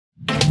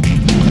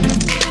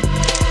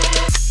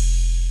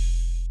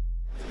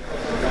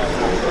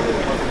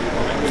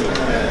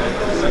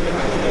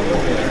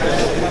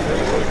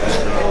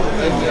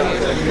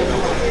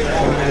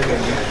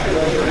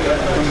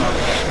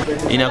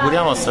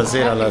troviamo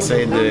stasera alla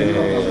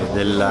sede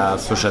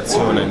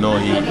dell'Associazione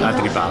Noi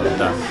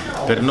Atripalda.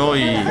 Per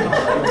noi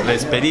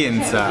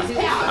l'esperienza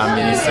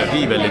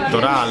amministrativa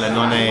elettorale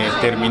non è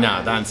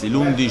terminata, anzi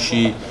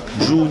l'11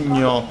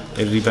 giugno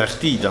è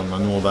ripartita una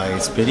nuova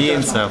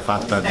esperienza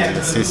fatta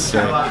dalle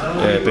stesse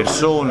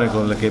persone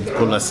che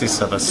con la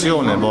stessa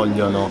passione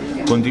vogliono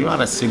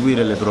continuare a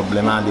seguire le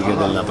problematiche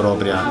della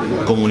propria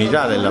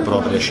comunità, della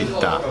propria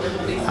città.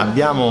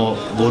 Abbiamo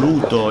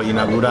voluto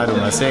inaugurare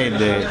una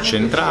sede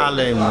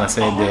centrale, una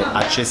sede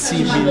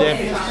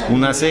accessibile,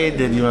 una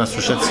sede di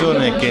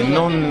un'associazione che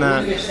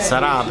non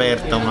sarà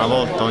aperta una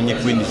volta ogni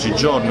 15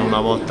 giorni, una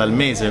volta al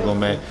mese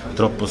come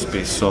troppo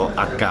spesso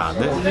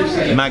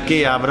accade, ma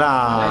che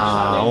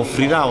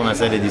offrirà una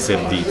serie di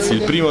servizi.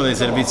 Il primo dei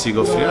servizi che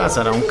offrirà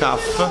sarà un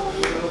CAF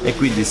e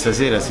quindi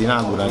stasera si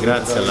inaugura,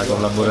 grazie alla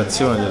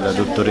collaborazione della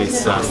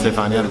dottoressa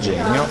Stefania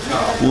Argenio,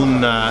 un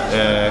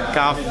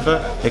CAF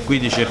e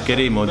quindi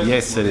cercheremo di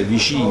essere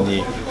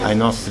vicini ai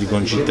nostri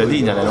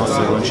concittadini, alle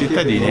nostre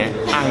concittadine,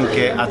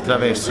 anche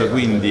attraverso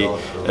quindi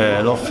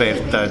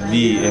l'offerta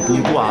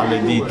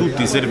puntuale di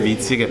tutti i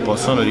servizi che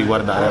possono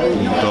riguardare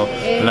appunto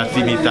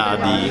l'attività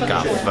di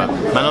CAF.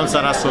 Ma non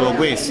sarà solo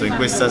questo, in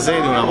questa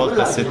sede una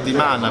volta a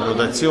settimana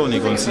rotazioni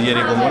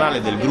consiglieri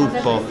comunali del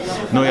gruppo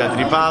Noi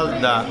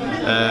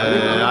Atripalda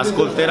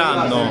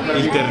ascolteranno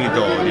il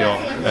territorio,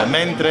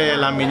 mentre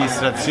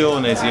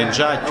l'amministrazione si è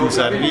già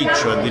chiusa a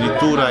riccio,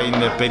 addirittura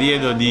in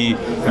periodo di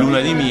luna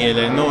di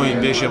miele, noi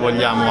invece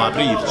vogliamo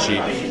aprirci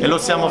e lo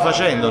stiamo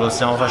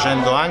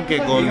facendo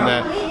anche con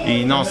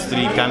i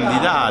nostri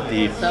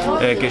candidati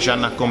che ci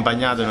hanno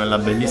accompagnato nella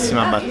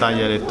bellissima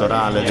battaglia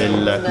elettorale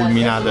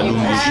culminata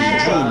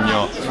l'11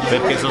 giugno,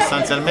 perché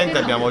sostanzialmente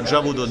abbiamo già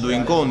avuto 2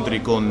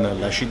 incontri con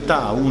la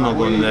città, uno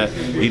con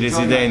i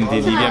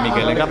residenti di via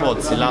Michele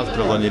Capozzi,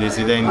 l'altro con i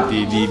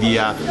residenti di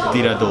via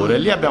Tiratore.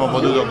 Lì abbiamo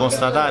potuto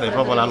constatare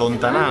proprio la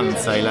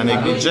lontananza e la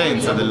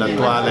negligenza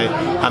dell'attuale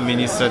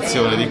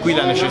amministrazione, di qui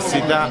la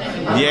necessità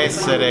di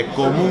essere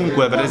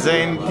comunque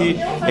presenti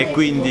e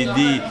quindi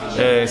di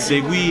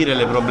seguire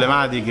le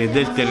problematiche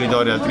del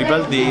territorio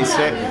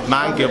atripaldese,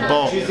 ma anche un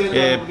po'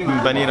 in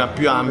maniera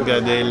più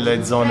ampia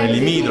delle zone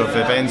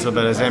limitrofe. Penso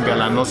per esempio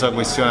all'annosa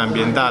questione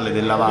ambientale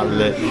della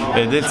Valle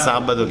del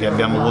Sabato, che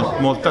abbiamo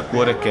molto a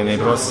cuore e che nei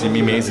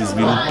prossimi mesi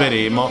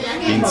svilupperemo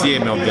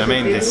insieme,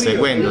 ovviamente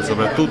seguendo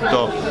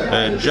soprattutto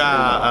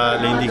già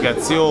le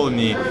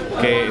indicazioni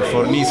che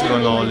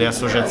forniscono le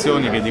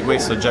associazioni che di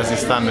questo già si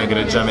stanno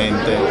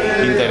egregiamente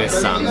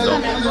interessando.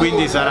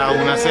 Quindi sarà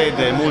una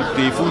sede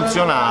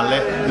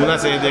multifunzionale, una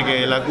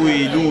sede la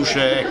cui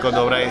luce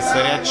dovrà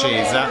essere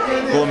accesa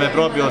come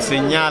proprio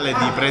segnale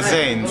di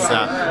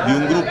presenza di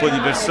un gruppo di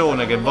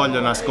persone che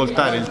vogliono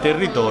ascoltare il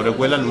territorio.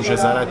 Quella luce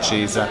sarà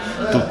accesa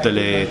tutte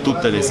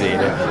le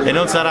sere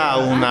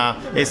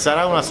e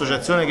sarà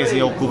un'associazione che si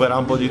occuperà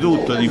un po' di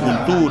tutto, di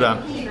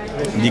cultura,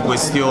 di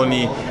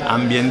questioni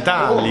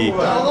ambientali,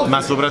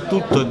 ma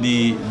soprattutto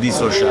di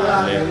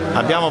sociale.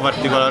 Abbiamo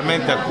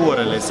particolarmente a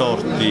cuore le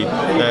sorti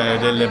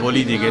delle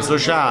politiche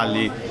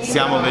sociali,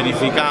 stiamo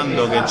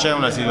verificando che c'è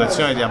una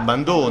situazione di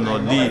abbandono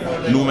di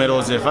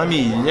numerose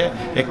famiglie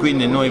e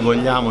quindi noi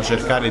vogliamo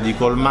cercare di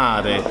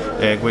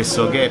colmare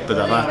questo gap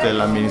da parte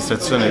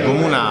dell'amministrazione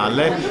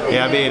comunale e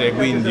avere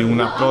quindi un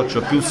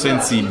approccio più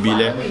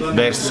sensibile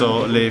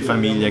verso le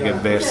famiglie che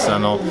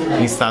versano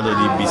in stato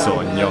di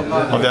bisogno.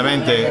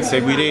 Ovviamente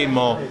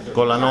seguiremo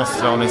con la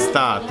nostra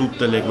onestà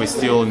tutte le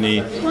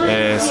questioni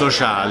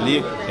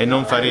sociali e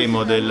non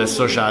faremo del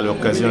sociale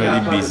occasione di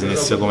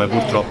business, come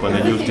purtroppo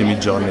negli ultimi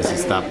giorni si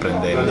sta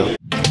apprendendo.